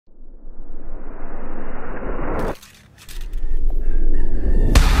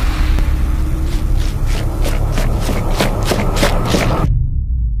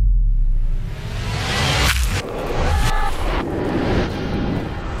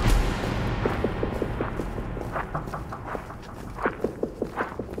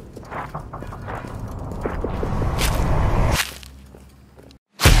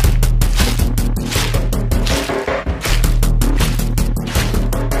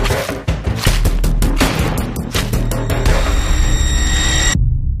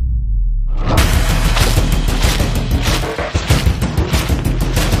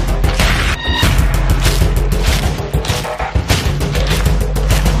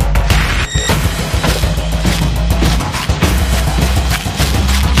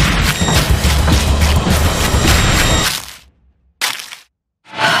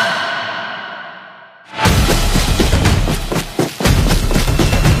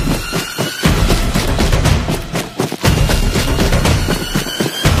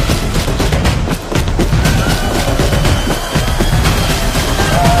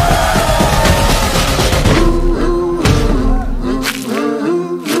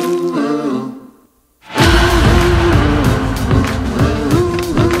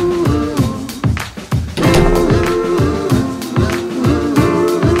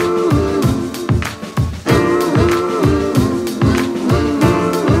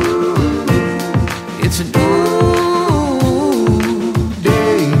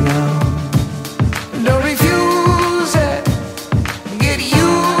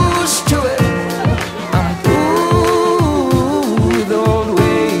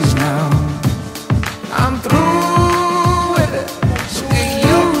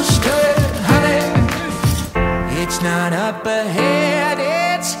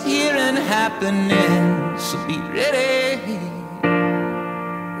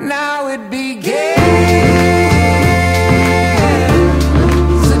Now it began.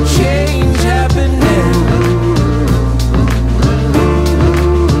 The change happening.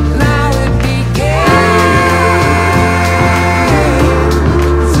 Now it began.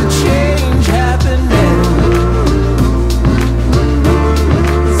 The change happening.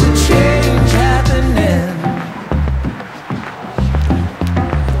 The change happening.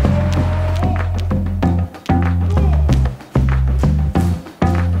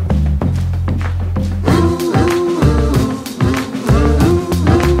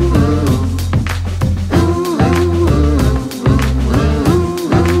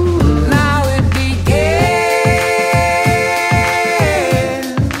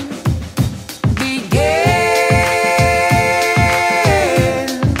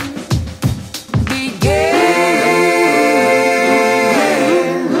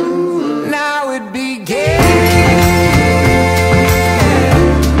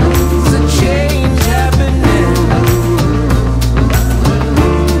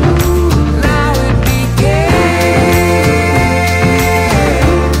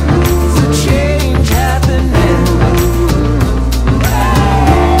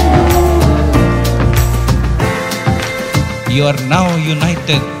 You are now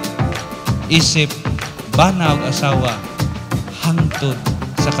united. Isip, bana og asawa, hangtod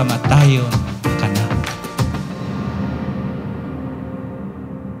sa kamatayon kana.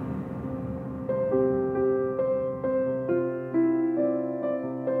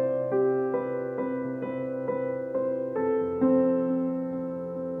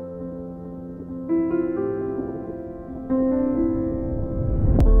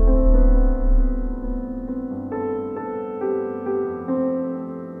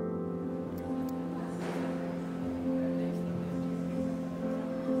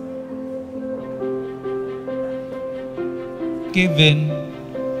 Kevin,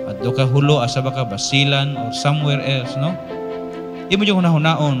 at do ka hulo asa ba ka basilan or somewhere else, no? Imo yung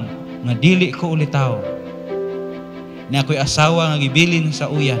hunaon nga dili ko ulitaw. Na ako'y asawa nga gibilin sa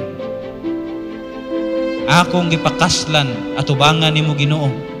uyan. Akong gipakaslan at ubangan nimo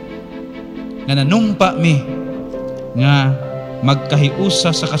Ginoo. Nga nanumpa mi nga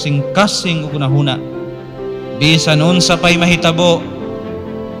magkahiusa sa kasing-kasing ug hunahuna. Bisan unsa pay mahitabo,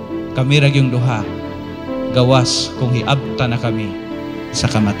 kami ra gyung duha. Gawas kung hiabta na kami sa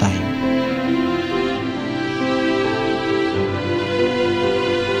kamatayon.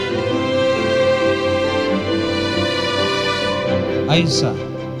 Aiza,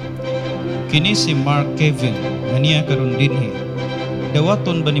 kini si Mark Kevin nga niya karon dinhi.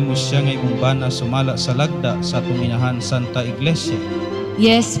 Dawaton ba nimo siya nga imong bana sumala sa lagda sa atong inahan Santa Iglesia?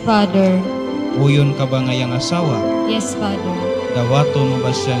 Yes, Father. Uyon ka ba nga iyang asawa? Yes, Father. Dawaton mo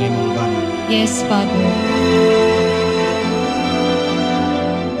ba siya nga imong bana? Yes, Father.